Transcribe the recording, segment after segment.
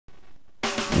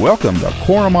Welcome to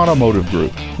Korum Automotive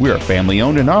Group. We are family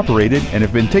owned and operated and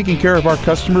have been taking care of our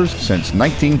customers since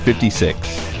 1956.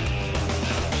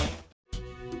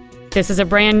 This is a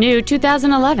brand new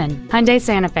 2011 Hyundai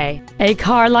Santa Fe, a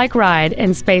car-like ride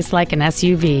and space like an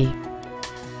SUV.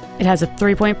 It has a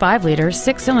 3.5-liter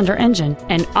 6-cylinder engine,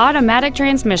 an automatic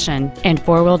transmission, and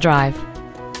 4-wheel drive.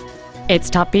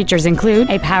 Its top features include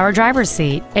a power driver's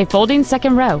seat, a folding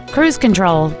second row, cruise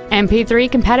control,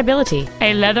 MP3 compatibility,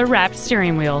 a leather-wrapped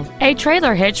steering wheel, a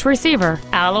trailer hitch receiver,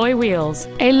 alloy wheels,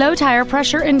 a low tire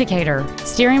pressure indicator,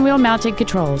 steering wheel mounted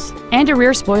controls, and a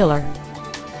rear spoiler.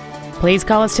 Please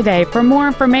call us today for more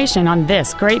information on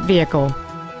this great vehicle.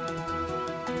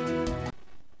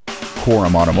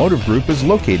 Korum Automotive Group is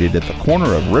located at the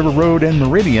corner of River Road and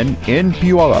Meridian in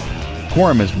Puyallup.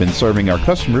 Korum has been serving our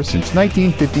customers since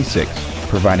 1956,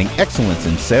 providing excellence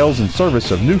in sales and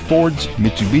service of new Fords,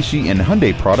 Mitsubishi, and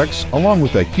Hyundai products, along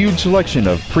with a huge selection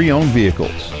of pre-owned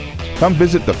vehicles. Come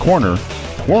visit the corner,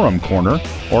 Korum Corner,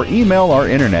 or email our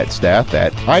internet staff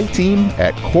at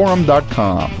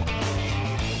iteam@korum.com.